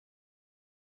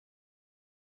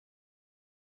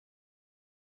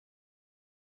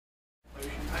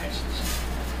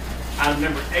Item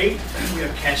number 8, we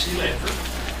have Cassie Ledford.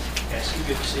 Cassie,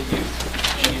 good to see you.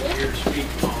 She is here to speak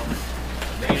on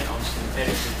a ban on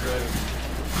synthetically drugged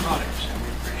products, and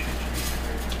we appreciate you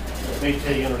being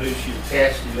here. Let me introduce you to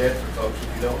Cassie Ledford, folks.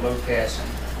 If you don't know Cassie,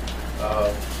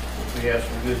 we have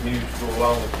some good news to go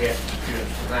along with Cassie's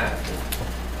appearance tonight.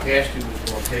 Cassie was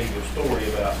going to tell you a story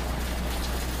about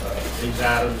these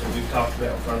items that we've talked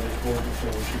about in front of this board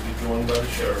before. We should be joined by the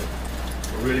sheriff.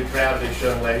 We're really proud of this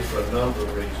young lady for a number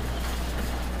of reasons.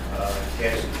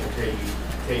 Cassie can tell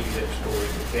you that story.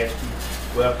 But Cassie,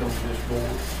 welcome to this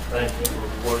board. Thank you for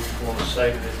the work you want to say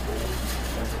to this board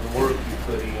and for the work you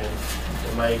put in to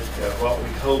make what we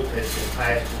hope has been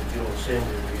passed in the General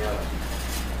Assembly a reality.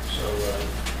 So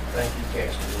thank you,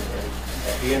 Cassie. And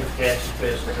at the end of Cassie's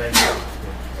presentation,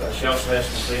 she also has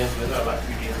some friends with her. I'd like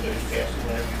for you to introduce Cassie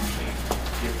whenever you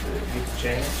get the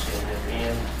chance. And at the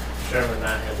end, Sherman and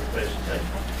I have a presentation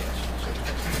on Cassie.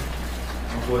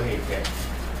 So go ahead, Cassie.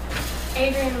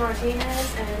 Adrian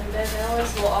Martinez and Bev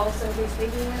Ellis will also be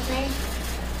speaking with me.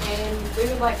 And we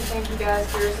would like to thank you guys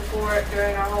for your support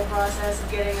during our whole process of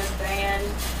getting this banned.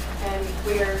 And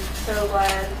we are so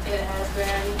glad it has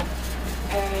been.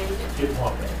 And Get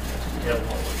one back. Tell them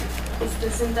what we're doing. it's the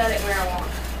synthetic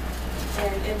marijuana.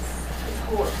 And it's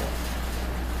horrible.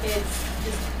 It's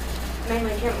just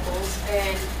mainly chemicals.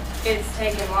 And it's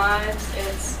taken lives.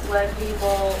 It's led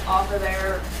people off of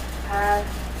their path.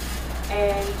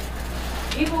 And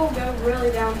people go really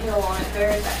downhill on it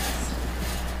very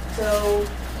fast. So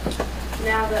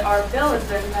now that our bill has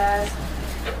been passed,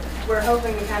 we're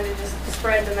hoping to kind of just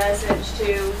spread the message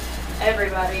to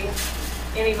everybody,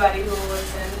 anybody who will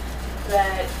listen,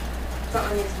 that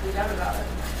something needs to be done about it.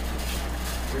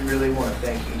 We really want to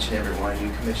thank each and every one of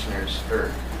you commissioners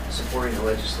for supporting the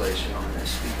legislation on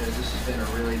this, because this has been a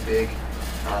really big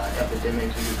epidemic,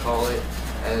 you could call it,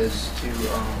 as to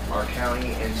our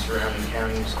county and surrounding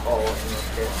counties all in North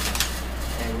Carolina.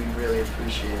 And we really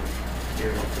appreciate your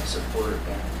support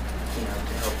and,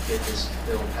 to help get this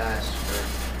bill passed for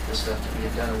this stuff to be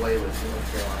done away with in North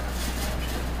Carolina.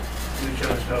 We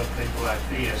chose to tell people like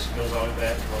this. It goes all the way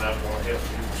back to when I was on the Health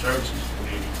and Human Services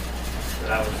Committee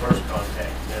that I was first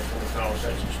contacted. That's when the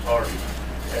conversation started.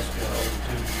 That's been over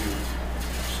 2 years.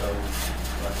 So,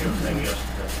 like everything else.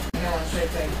 I want to say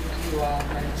thank you to you all.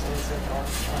 My name is Elizabeth.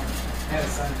 I had a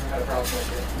son who had a problem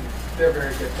with it. They're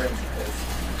very good friends of his.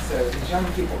 So these young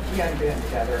people can band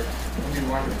together and do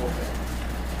wonderful things.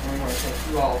 And we want to thank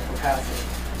you all for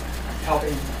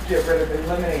helping get rid of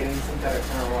eliminating synthetic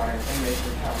marijuana in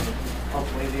Macon County.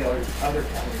 Hopefully the other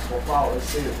counties will follow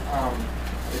suit.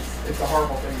 It's a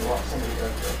horrible thing to watch somebody go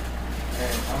through.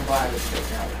 And I'm glad it's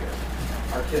getting out of here.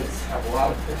 Our kids have a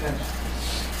lot of potential.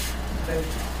 Thank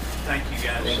you. Thank you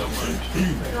guys so much.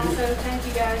 And also thank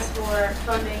you guys for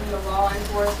funding the law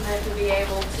enforcement to be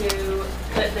able to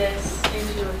put this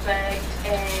into effect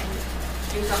and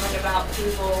do something about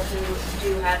people who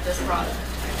do have this product.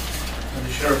 And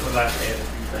the sheriff would like to add a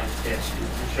few things, Cassie.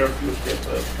 The sheriff, you'll step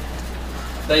up.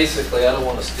 Basically, I don't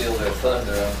want to steal their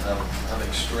thunder. I'm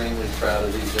extremely proud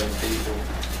of these young people.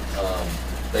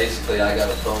 Basically, I got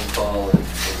a phone call and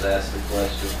was asked the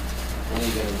question, when are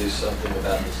you going to do something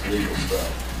about this legal stuff?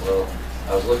 Well,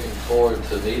 I was looking forward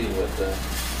to meeting with them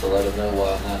to let them know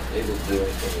why I'm not able to do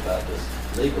anything about this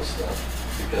legal stuff,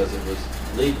 because it was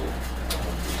legal,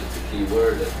 which is the key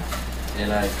word.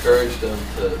 And I encouraged them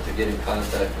to get in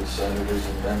contact with senators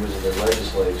and members of their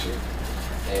legislature.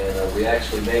 And we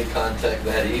actually made contact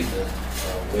that evening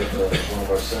with one of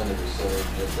our senators, Senator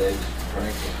Jim Davis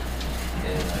Franklin,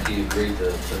 and he agreed to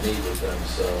meet with them.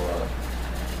 So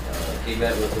he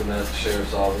met with them at the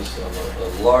sheriff's office,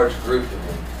 a large group of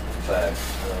them, in fact,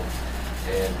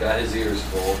 and got his ears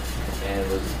full, and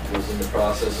was in the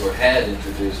process, or had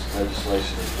introduced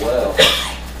legislation as well.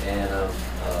 And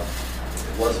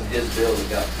it wasn't his bill that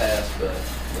got passed, but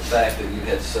the fact that you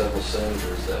had several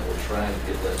senators that were trying to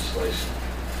get legislation,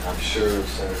 I'm sure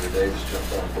Senator Davis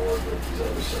jumped on board with these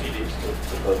other senators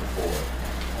to vote for it.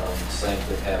 Same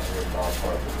thing happened with Bob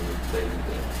Harper with the baby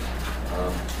bill.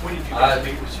 When did you guys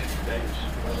meet with Senator Davis?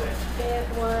 It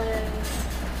was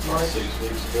March. 6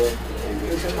 weeks ago. 8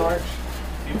 weeks in ago. March.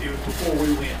 It was before we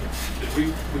went, because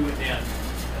we went down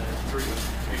through the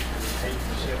Commissioner Hayden,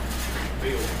 myself, and Commissioner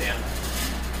Bill, went down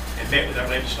and met with our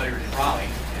legislators in Raleigh.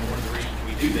 And one of the reasons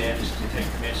we do that is to take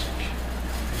the message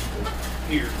people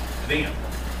here to them.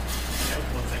 And that was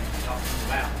one thing we talked to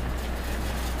them about. And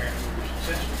apparently we were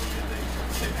successful because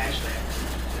they passed that.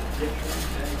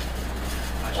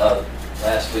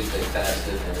 Last week they passed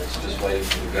it, and it's just waiting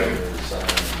for the governor to sign.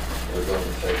 They're going to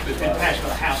take It's been passed by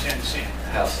the House and the Senate. The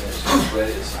House, and it's just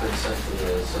ready. It's been sent to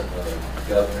the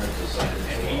governor to sign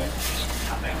And into law.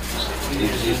 I think we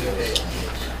just He's said. gonna-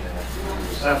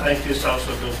 I think this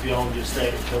also goes beyond just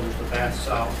that, it covers the bath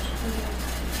salts,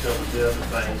 covers the other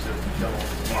things that we don't want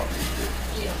the market to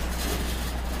Yeah.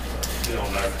 get on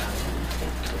there.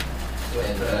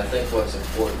 And I think what's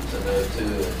important to know too,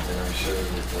 and I'm sure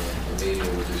that the media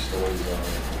will do stories on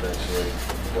it eventually,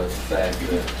 but the fact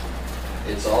that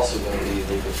it's also going to be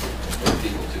illegal for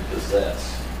people to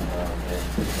possess. And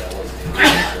that wasn't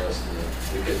illegal for us to,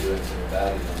 we couldn't do anything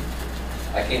about it. And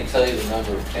I can't tell you the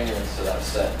number of parents that I've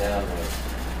sat down with,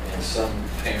 and some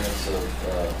parents of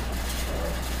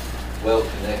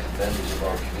well-connected members of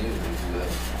our community who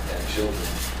have had children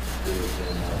who have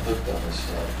been hooked on this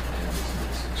stuff. And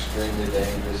it's extremely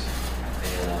dangerous,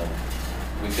 and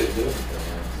we couldn't do anything.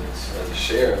 As a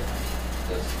sheriff,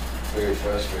 that's very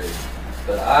frustrating.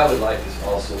 But I would like to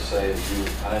also say to you,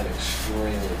 I'm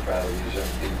extremely proud of these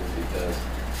young people because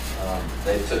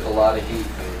they took a lot of heat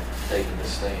for taking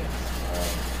this stand.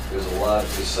 There's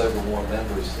several more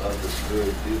members of this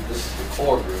group. This is the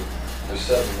core group. There's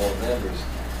several more members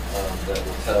that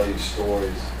will tell you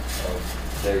stories of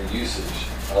their usage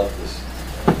of this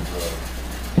drug.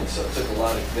 And so it took a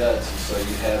lot of guts, and so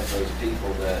you have those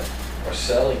people that are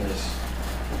selling this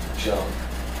junk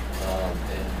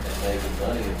and making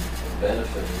money and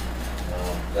benefiting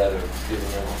that are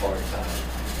giving them a hard time.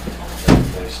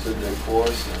 They've stood their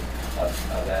course, and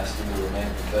I've asked them to remain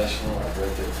professional. I've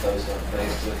read their posts on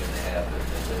Facebook, and they have been.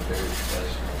 They've been very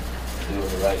professional,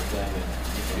 doing the right thing, and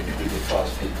it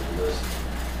cause people to listen.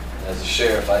 And as a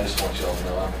sheriff, I just want you all to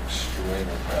know I'm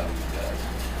extremely proud of you guys.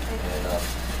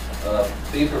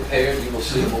 And be prepared. You will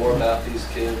see more about these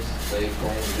kids. They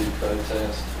plan to do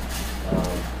protests,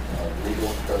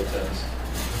 legal protests,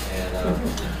 and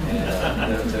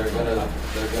they're gonna.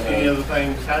 Any other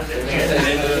things besides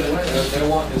that? They're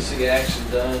wanting to see action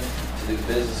done to the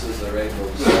businesses that are able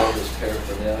to sell this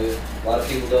paraphernalia. A lot of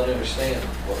people don't understand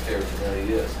what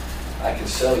paraphernalia is. I can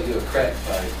sell you a crack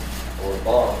pipe or a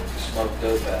bong to smoke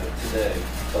dope out of today,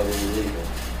 totally legal.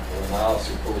 But when my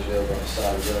officer pulls you over on the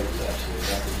side of the road, there's absolutely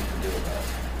nothing you can do about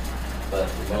it. But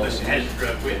Unless it has a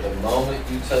drug with it. the moment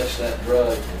you touch that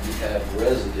drug and you have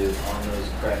residue on those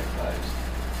crack pipes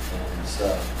and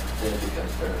stuff, then it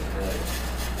becomes paraphernalia.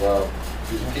 Well,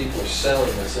 these people are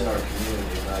selling this in our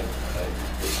community, and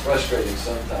it's frustrating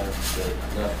sometimes that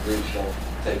enough groups don't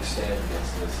take a stand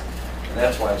against this. And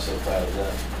that's why I'm so proud of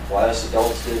them. Why us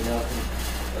adults did nothing,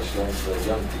 the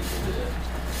young people did.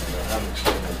 And I'm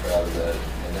extremely proud of that,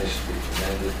 and they should be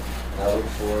commended. And I look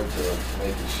forward to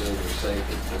making sure they're safe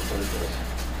at their purpose.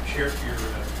 Sheriff,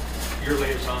 your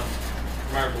liaison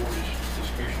from our board is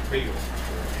Commissioner Beal. And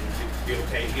if it'd be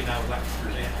okay, he and I would like to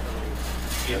present a little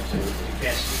gift to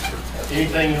Cassie.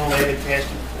 Anything you want to add,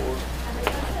 Cassie, before?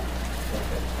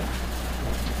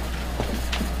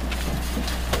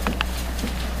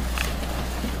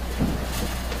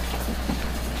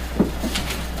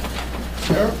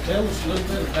 Sheriff, tell us a little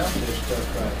bit about this stuff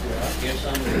right here. I guess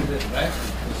I'm a little bit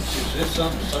backwards. Is this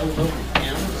something sold over the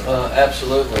counter?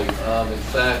 Absolutely. In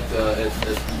fact,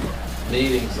 at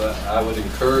meetings, I would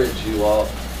encourage you all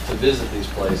to visit these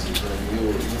places, and you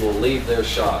will leave there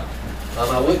shocked.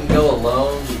 I wouldn't go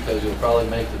alone because you'll probably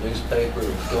make the newspaper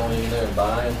of going in there and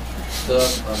buying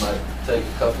stuff. I might take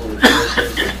a couple of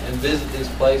visitors and visit these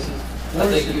places. I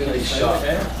think you're going to be shocked.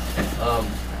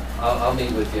 I'll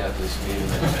meet with you after this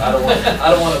meeting. I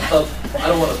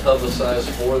don't want to publicize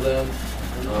for them,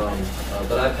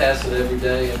 but I pass it every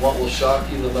day. And what will shock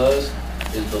you the most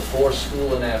is before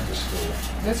school and after school.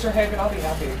 Mr. Hagan, I'll be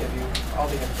happy to give you all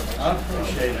the information. I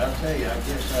appreciate it. I'll tell you, I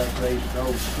guess I've raised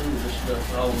old school, this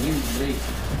stuff all new to me.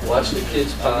 Watch the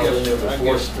kids pile in there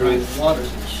before school. Water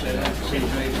that's set out to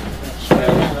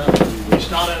It's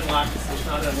not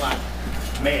unlike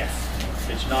meth.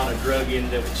 It's not a drug in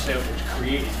and of itself. It's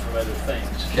created from other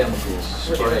things. Chemicals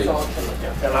It's sprayed. all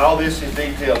chemical. And all this is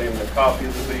detailed in the copy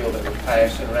of the bill that was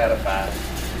passed and ratified.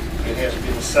 It has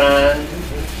been signed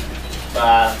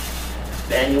by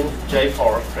Daniel J.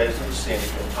 Park, President of the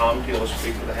Senate, and Tom Gillis,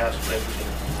 Speaker of the House of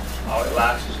Representatives. All it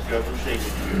likes is a governor's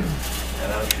signature,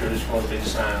 and I'm sure it's going to be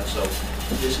signed. So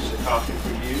this is a copy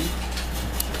for you,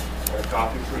 and a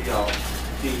copy for y'all.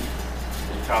 This is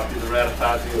a copy of the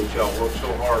ratified bill that y'all worked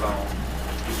so hard on.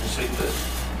 You can see that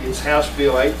it's House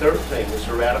Bill 813. It's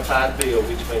a ratified bill,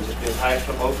 which means it's been passed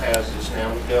by both houses. It's now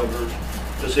in the governor's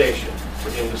possession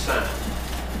for him to sign.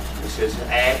 It says an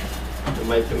act to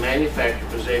make the manufacture,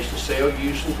 possession, sale,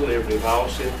 use, and delivery of all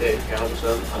synthetic cannabis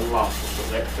unlawful. So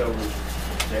that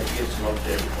gets most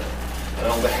everything. And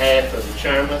on behalf of the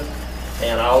chairman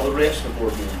and all the rest of the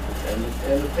board members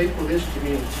and the people of this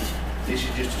community, This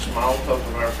is just a small token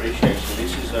of our appreciation.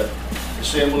 This is a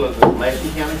symbol of the Macon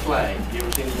County flag. You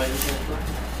ever seen the Macon County flag?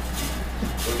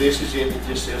 So this is it. It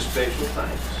just says special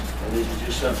thanks. And this is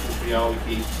just something for y'all to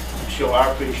keep, to show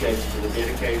our appreciation for the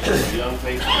dedication of the young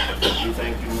people. We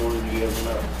thank you more than you ever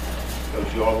know.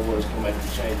 Because you all the ones can make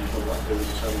the changes from what there is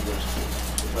in some of us.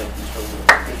 So thank you so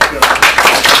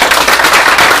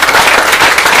much.